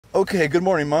Okay, good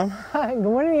morning, Mom. Hi, good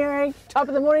morning, Eric. Top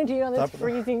of the morning to you on this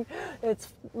freezing.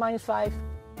 It's -5.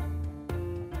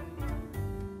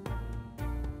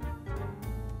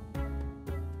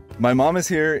 My mom is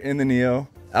here in the NIO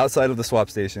outside of the swap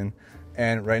station.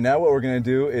 And right now what we're going to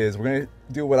do is we're going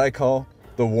to do what I call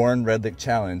the Warren Redlick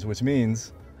Challenge, which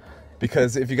means,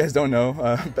 because if you guys don't know,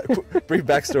 brief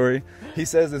backstory, he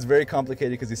says it's very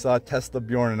complicated because he saw Tesla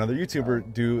Bjorn, another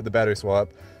YouTuber, do the battery swap,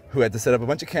 who had to set up a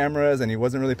bunch of cameras and he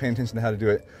wasn't really paying attention to how to do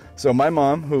it. So my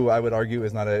mom, who I would argue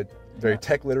is not a very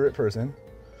tech literate person,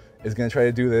 is going to try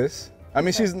to do this. I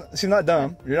mean, she's not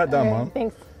dumb. You're not dumb, Mom.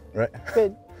 Thanks. Right?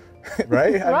 Good.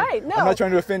 Right? Right, no. I'm not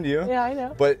trying to offend you. Yeah, I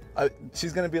know. But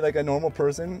she's going to be like a normal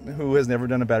person who has never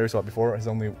done a battery swap before, has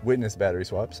only witnessed battery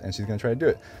swaps, and she's going to try to do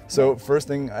it. So first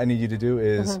thing I need you to do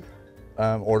is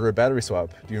order a battery swap.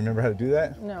 Do you remember how to do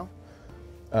that? No.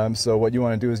 So what you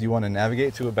want to do is you want to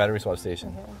navigate to a battery swap station.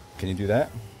 Okay. Can you do that?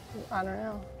 I don't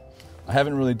know. I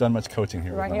haven't really done much coaching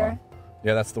here. Right with my here? mom.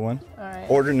 Yeah, that's the one. All right.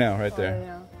 Order now, right Order there.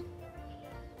 now.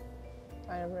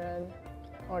 I read.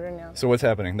 Order now. So what's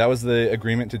happening? That was the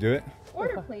agreement to do it?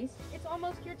 Order placed. It's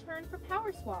almost your turn for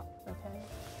power swap. Okay.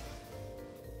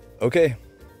 Okay.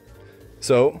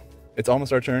 So it's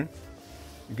almost our turn.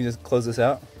 You can just close this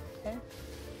out. Okay.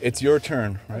 It's your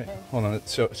turn, right? Okay. Hold on,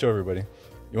 let's show everybody.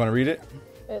 You want to read it?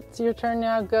 It's your turn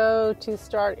now. Go to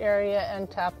start area and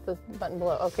tap the button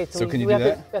below. Okay, So can you do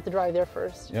that? We have to drive there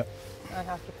first. Yep. I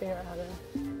have to figure out how to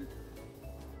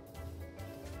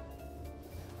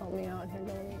help me out here.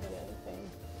 Don't need anything.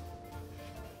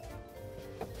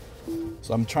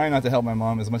 So I'm trying not to help my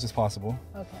mom as much as possible.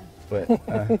 Okay. But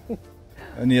a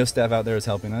NIO staff out there is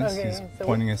helping us. Okay, He's so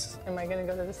pointing us. Am I going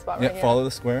to go to the spot Yeah, right here? follow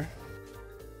the square.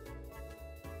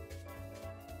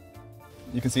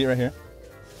 You can see it right here.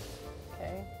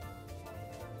 Okay.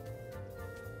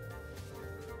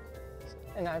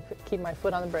 And I keep my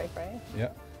foot on the brake, right? Yeah.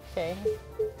 Okay.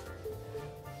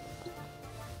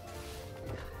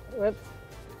 Whoops.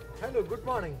 Hello, good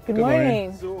morning. Good Good morning.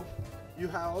 morning. So, you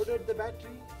have ordered the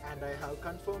battery and I have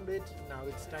confirmed it. Now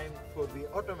it's time for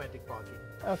the automatic parking.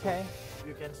 Okay.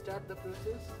 You can start the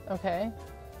process. Okay.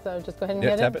 So just go ahead and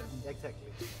Yeah, hit tap it. it.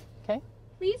 Exactly. Okay.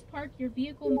 Please park your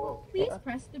vehicle. Please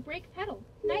press the brake pedal.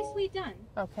 Nicely done.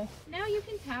 Okay. Now you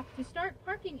can tap to start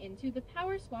parking into the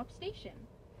power swap station.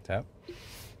 Tap.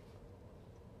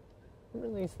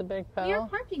 Release the brake We are pedal.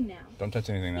 parking now. Don't touch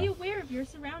anything Be now. aware of your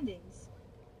surroundings.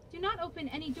 Do not open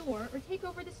any door or take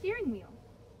over the steering wheel.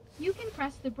 You can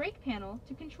press the brake panel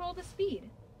to control the speed.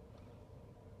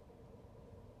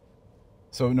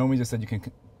 So Nomi just said you can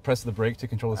press the brake to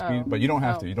control the speed, but you don't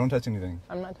have to. You don't touch anything.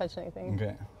 I'm not touching anything.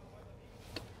 Okay.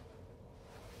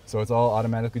 So it's all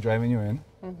automatically driving you in.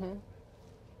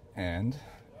 And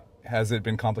has it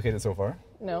been complicated so far?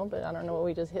 No, but I don't know what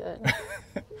we just hit.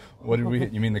 What did we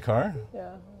hit? You mean the car?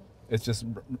 Yeah. It's just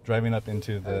driving up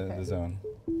into the zone.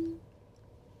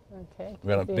 Okay. We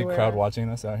got a Be big aware. crowd watching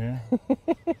us out here.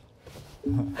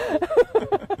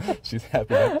 She's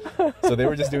happy. So they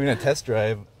were just doing a test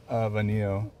drive of a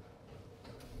NIO.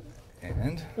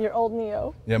 And Your old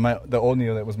NIO. yeah, the old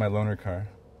NIO that was my loaner car.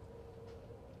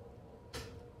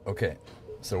 Okay,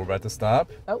 so we're about to stop.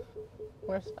 Oh,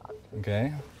 we're stopped.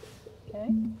 Okay. Okay.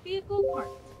 Vehicle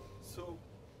parked. So,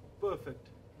 perfect.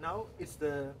 Now it's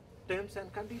the terms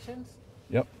and conditions.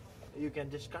 Yep. You can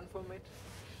just confirm it.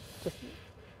 Just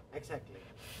Exactly.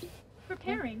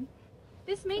 Preparing.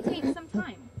 This may take some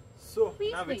time. So,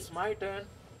 Please now wait. it's my turn.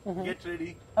 Get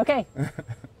ready. okay.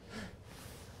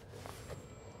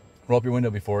 Roll up your window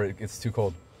before it gets too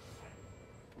cold.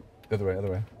 The other way,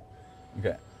 other way.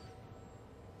 Okay.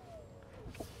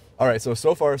 All right, so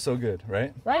far so good,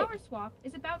 right? Right. Power swap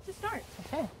is about to start.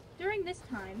 Okay. During this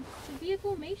time, the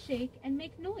vehicle may shake and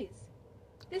make noise.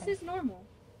 This is normal.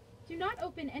 Do not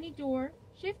open any door,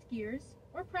 shift gears,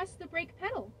 or press the brake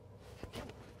pedal.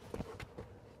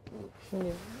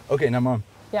 Okay, now Mom,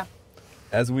 Yeah.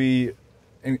 as we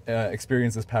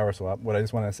experience this power swap, what I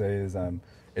just want to say is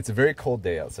it's a very cold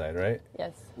day outside, right?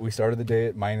 Yes. We started the day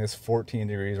at minus 14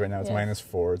 degrees. Right now it's Yes. minus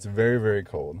 4. It's very, very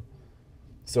cold.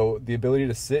 So the ability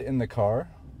to sit in the car,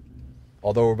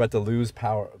 although we're about to lose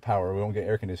power, we won't get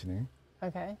air conditioning.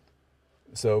 Okay.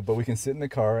 So, but we can sit in the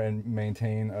car and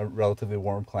maintain a relatively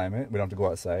warm climate. We don't have to go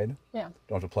outside. Yeah.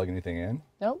 Don't have to plug anything in.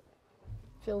 Nope.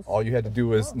 Feels All you had to do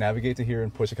was navigate to here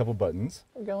and push a couple buttons.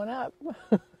 we're going up.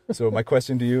 So my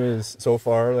question to you is, so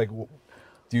far, like,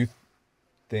 do you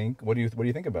think? What do you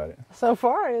think about it? So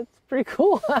far, it's pretty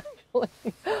cool, actually.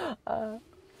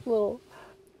 Little.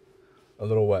 A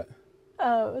little what?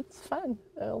 It's fun.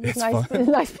 There's It's nice, fun.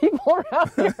 nice people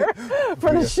around here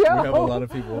for the show. We have a lot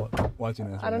of people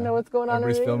watching us. I don't know what's going on.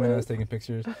 Everybody's filming us, taking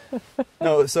pictures.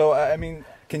 No, so I mean,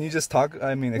 can you just talk?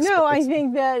 I mean, No, I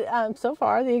think that so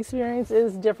far the experience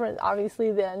is different,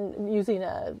 obviously, than using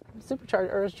a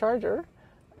supercharger or a charger.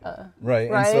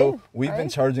 Right, and so we've been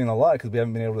charging a lot because we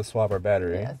haven't been able to swap our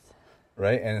battery. Yes.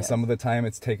 Right, and some of the time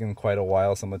it's taken quite a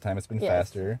while. Some of the time it's been Yes.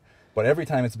 faster. But every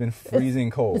time it's been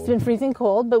freezing cold. It's been freezing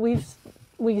cold, but we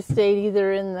stayed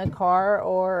either in the car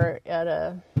or at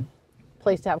a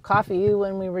place to have coffee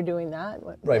when we were doing that.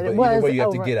 Right, but either way you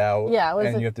have to get out. Yeah,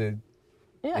 and you have to.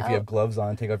 Yeah, if you have gloves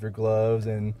on, take off your gloves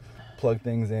and plug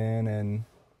things in and.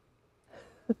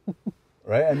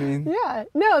 Right, I mean. Yeah,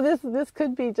 no, this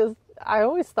could be just. I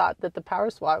always thought that the power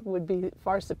swap would be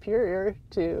far superior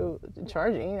to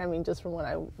charging. I mean, just from when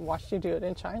I watched you do it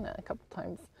in China a couple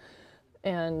times.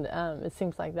 And it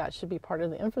seems like that should be part of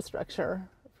the infrastructure,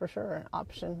 for sure, an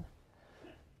option.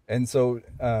 And so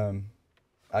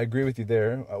I agree with you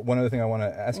there. One other thing I want to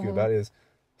ask you about is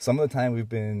some of the time we've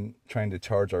been trying to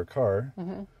charge our car,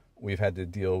 we've had to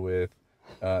deal with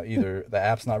either the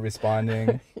app's not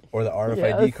responding or the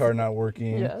RFID card not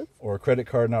working or credit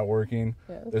card not working.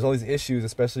 Yes. There's all these issues,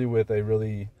 especially with a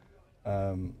really...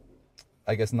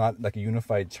 I guess not like a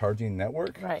unified charging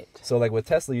network. Right. So like with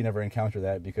Tesla, you never encounter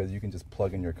that because you can just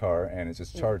plug in your car and it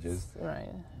just charges. Right.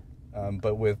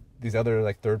 But with these other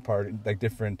like third party, like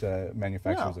different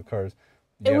manufacturers of cars,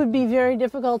 it would be very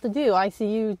difficult to do. I see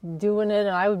you doing it,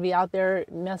 and I would be out there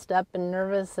messed up and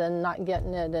nervous and not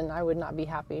getting it, and I would not be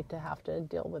happy to have to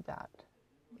deal with that.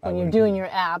 When you're doing your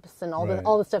apps and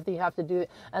all the stuff that you have to do,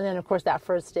 and then of course that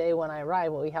first day when I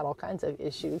arrived, well, we had all kinds of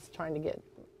issues trying to get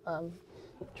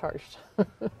charged.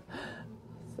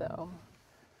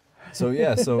 So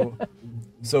yeah,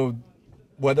 so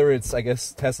whether it's I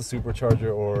guess Tesla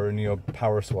supercharger or NIO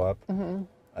power swap,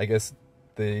 I guess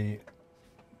the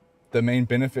main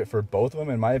benefit for both of them,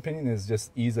 in my opinion, is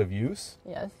just ease of use.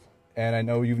 Yes. And I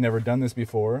know you've never done this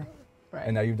before, Right.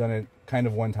 and now you've done it kind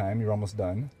of one time. You're almost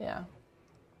done. Yeah.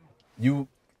 You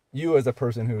as a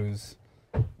person who's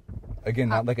again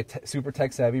not like a super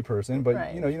tech savvy person,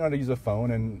 but you know how to use a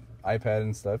phone and iPad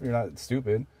and stuff. You're not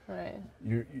stupid. Right.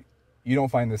 You don't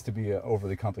find this to be an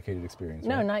overly complicated experience.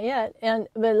 No, right? not yet.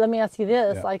 But let me ask you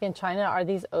this: Yeah. like in China, are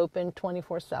these open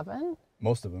 24/7?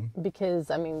 Most of them.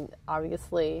 Because I mean,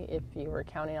 obviously, if you were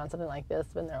counting on something like this,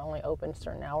 when they're only open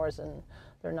certain hours and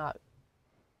they're not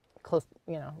close,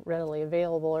 readily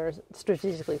available or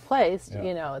strategically placed,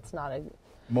 it's not a.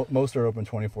 Most are open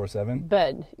 24/7.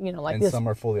 But like and this. some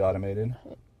are fully automated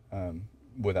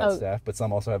without staff, but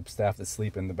some also have staff that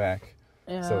sleep in the back,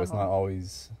 so it's not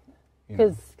always.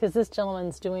 Because this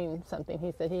gentleman's doing something.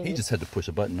 He said he just had to push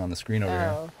a button on the screen over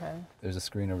here. Oh, okay. There's a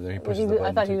screen over there. He pushes the button.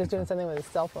 I thought he was doing something with his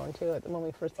cell phone too when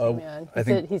we first came in.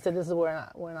 He said this is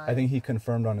when I. I think he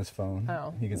confirmed on his phone.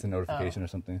 Oh. He gets a notification or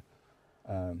something.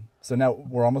 So now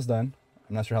we're almost done.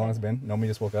 I'm not sure how long it's been. Nomi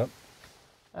just woke up.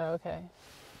 Oh, okay.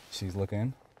 She's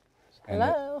looking. And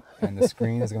Hello. And the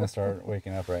screen is going to start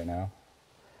waking up right now.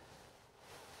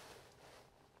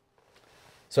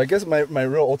 So I guess my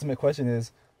real ultimate question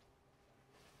is,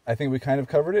 I think we kind of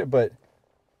covered it, but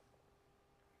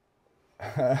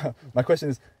my question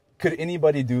is, could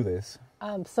anybody do this?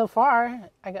 So far,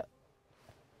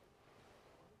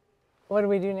 what do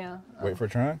we do now? Wait for a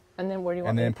turn. And then where do you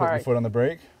want and me then to put park? your foot on the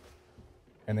brake,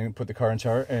 and then put the car in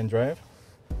chart and drive.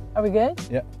 Are we good?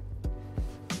 Yeah.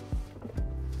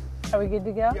 Are we good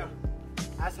to go? Yeah.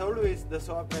 As always, the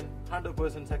swap went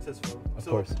 100% successful. Of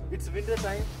course. It's winter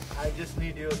time. I just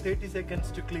need your 30 seconds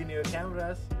to clean your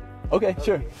cameras. Okay,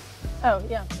 sure. Oh,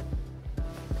 yeah.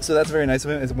 So that's very nice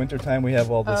of him. It's winter time. We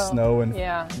have all the snow and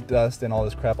dust and all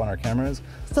this crap on our cameras.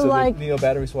 So like, the NIO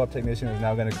battery swap technician is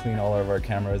now going to clean all of our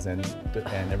cameras and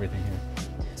everything here.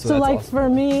 So like awesome. for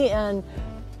me and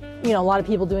a lot of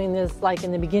people doing this like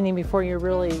in the beginning before you're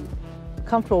really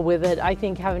comfortable with it, I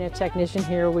think having a technician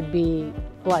here would be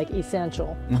like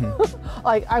essential. Mm-hmm.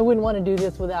 Like I wouldn't want to do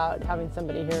this without having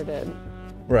somebody here to.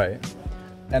 Right.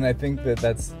 And I think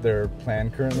that's their plan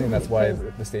currently, and that's why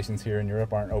the stations here in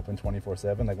Europe aren't open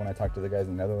 24/7. Like when I talked to the guys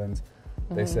in the Netherlands,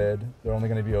 they said they're only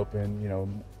going to be open,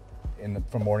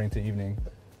 from morning to evening,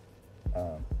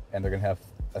 and they're going to have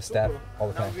a staff all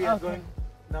the time.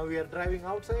 Now we are driving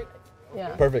outside.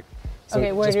 Yeah. Perfect. So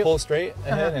okay, just pull straight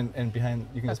ahead and behind.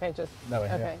 You can just that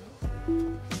way. Okay. Yeah.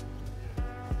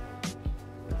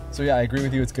 So yeah, I agree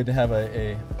with you. It's good to have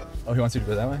a. Oh, he wants you to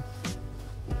go that way.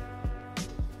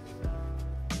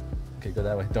 Okay, go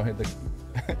that way. Don't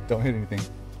hit anything.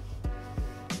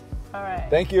 All right.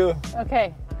 Thank you.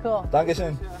 Okay, cool.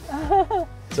 Dankeschön.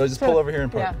 So just pull over here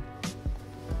and park. Yeah.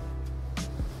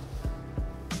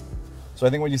 So I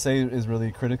think what you say is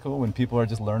really critical when people are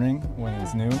just learning, when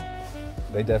it's new.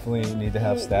 They definitely need to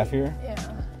have staff here. Yeah.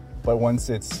 But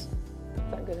once it's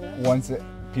Not good enough.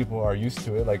 people are used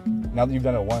to it, like now that you've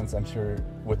done it once, I'm sure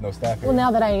with no staff here. Well,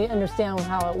 now that I understand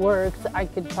how it works, I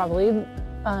could probably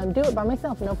do it by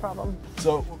myself, no problem.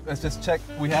 So let's just check.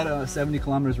 We had a 70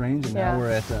 kilometers range, and now Yeah,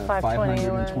 we're at 520.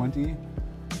 520,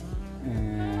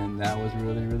 and that was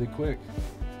really, really quick.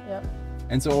 Yep.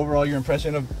 And so overall, your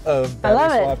impression of I love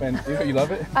battery it. swap, and you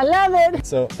love it? I love it.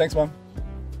 So thanks, Mom.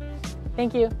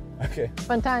 Thank you. Okay.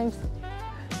 Fun times.